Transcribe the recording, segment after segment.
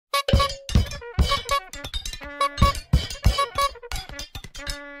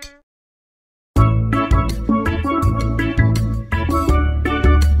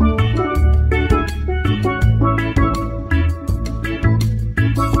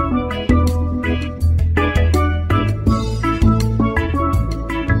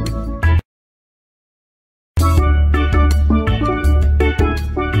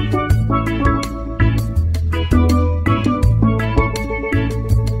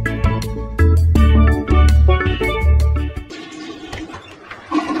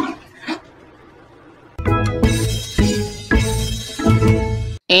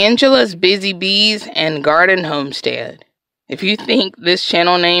Angela's Busy Bees and Garden Homestead. If you think this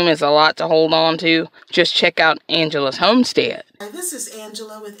channel name is a lot to hold on to, just check out Angela's Homestead. This is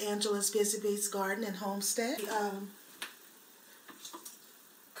Angela with Angela's Busy Bees Garden and Homestead.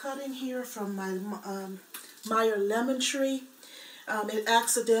 Cutting here from my Meyer lemon tree. It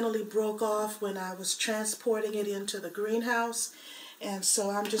accidentally broke off when I was transporting it into the greenhouse. And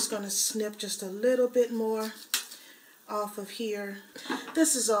so I'm just going to snip just a little bit more off of here.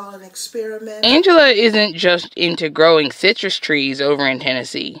 This is all an experiment. Angela isn't just into growing citrus trees over in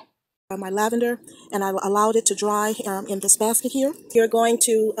Tennessee. My lavender, and I allowed it to dry in this basket here. You're going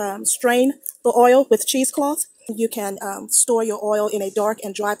to strain the oil with cheesecloth. You can store your oil in a dark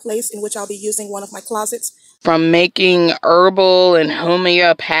and dry place, in which I'll be using one of my closets. From making herbal and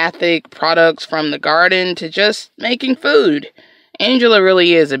homeopathic products from the garden to just making food, Angela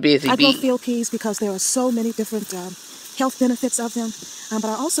really is a busy bee. I grow field peas because there are so many different health benefits of them, but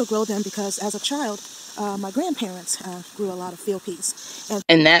I also grow them because as a child, my grandparents grew a lot of field peas.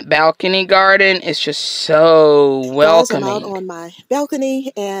 And that balcony garden is just so welcoming. I'm out on my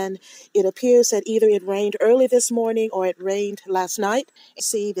balcony, and it appears that either it rained early this morning or it rained last night.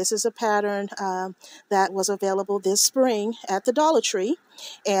 See, this is a pattern that was available this spring at the Dollar Tree,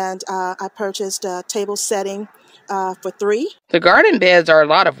 and I purchased a table setting for 3. The garden beds are a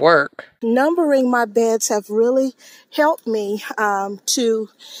lot of work. Numbering my beds have really helped me to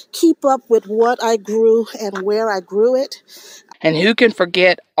keep up with what I grew and where I grew it. And who can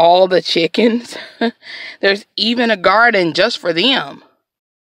forget all the chickens? There's even a garden just for them.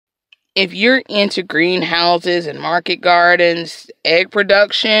 If you're into greenhouses and market gardens, egg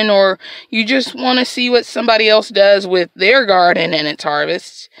production, or you just want to see what somebody else does with their garden and its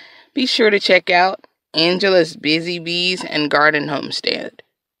harvests, be sure to check out Angela's Busy Bees and Garden Homestead.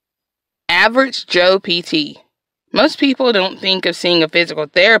 Average Joe PT. Most people don't think of seeing a physical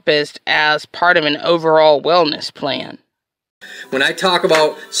therapist as part of an overall wellness plan. When I talk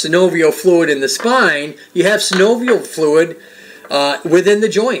about synovial fluid in the spine, you have synovial fluid within the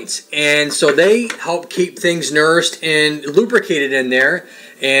joints. And so they help keep things nourished and lubricated in there.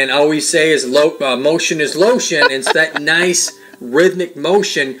 And I always say is motion is lotion. It's that nice rhythmic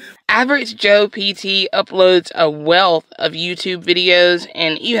motion. Average Joe PT uploads a wealth of YouTube videos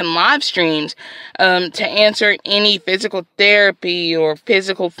and even live streams to answer any physical therapy or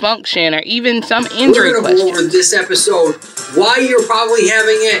physical function or even some injury questions. We're going to go over this episode why you're probably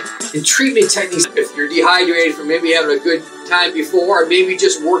having it and treatment techniques. If you're dehydrated from maybe having a good time before, or maybe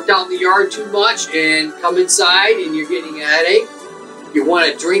just worked out in the yard too much and come inside and you're getting a headache, you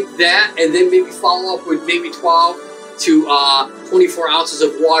want to drink that and then maybe follow up with maybe 12 to 24 ounces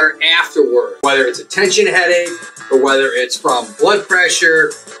of water afterward. Whether it's a tension headache, or whether it's from blood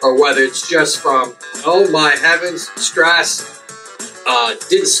pressure, or whether it's just from, oh my heavens, stress,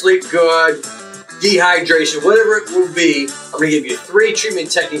 didn't sleep good, dehydration, whatever it will be, I'm going to give you 3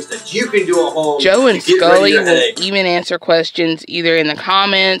 treatment techniques that you can do at home. Joe and Scully will even answer questions either in the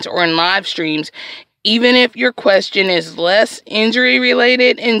comments or in live streams, even if your question is less injury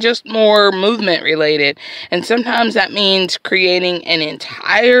related and just more movement related. And sometimes that means creating an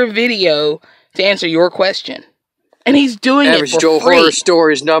entire video to answer your question. And he's doing it for free. Average Joe Horror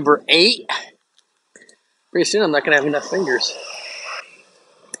Stories number 8. Pretty soon I'm not going to have enough fingers.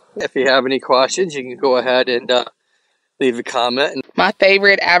 If you have any questions, you can go ahead and leave a comment. My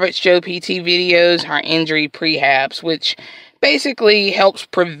favorite Average Joe PT videos are injury prehabs, which basically helps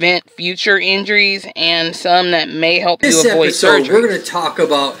prevent future injuries and some that may help you avoid surgery. We're going to talk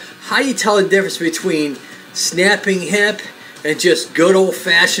about how you tell the difference between snapping hip and just good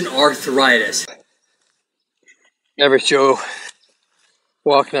old-fashioned arthritis. Average Joe,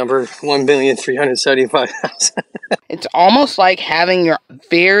 walk number 1,375,000. It's almost like having your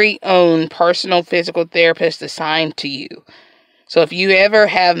very own personal physical therapist assigned to you. So if you ever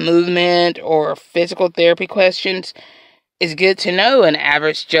have movement or physical therapy questions, it's good to know an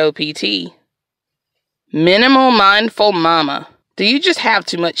Average Joe PT. Minimal Mindful Mama. Do you just have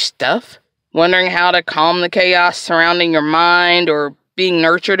too much stuff? Wondering how to calm the chaos surrounding your mind or being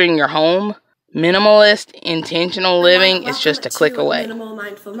nurtured in your home? Minimalist, intentional living is just a click away. Minimal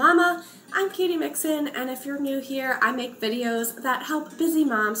Mindful Mama. I'm Katie Mixon, and if you're new here, I make videos that help busy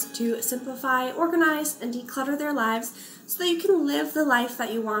moms to simplify, organize, and declutter their lives so that you can live the life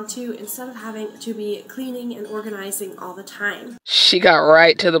that you want to instead of having to be cleaning and organizing all the time. She got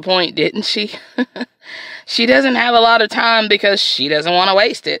right to the point, didn't she? She doesn't have a lot of time because she doesn't want to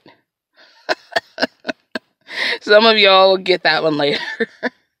waste it. Some of y'all will get that one later.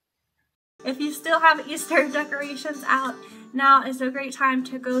 If you still have Easter decorations out, now is a great time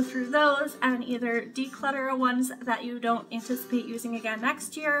to go through those and either declutter ones that you don't anticipate using again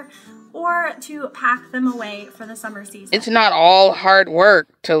next year, or to pack them away for the summer season. It's not all hard work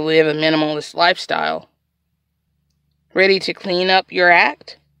to live a minimalist lifestyle. Ready to clean up your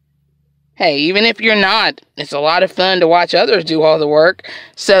act? Hey, even if you're not, it's a lot of fun to watch others do all the work.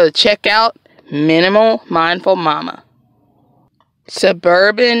 So check out Minimal Mindful Mama.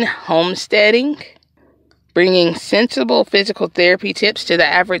 Suburban homesteading, bringing sensible physical therapy tips to the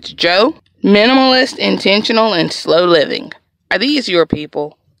average Joe. Minimalist, intentional, and slow living. Are these your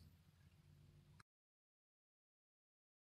people?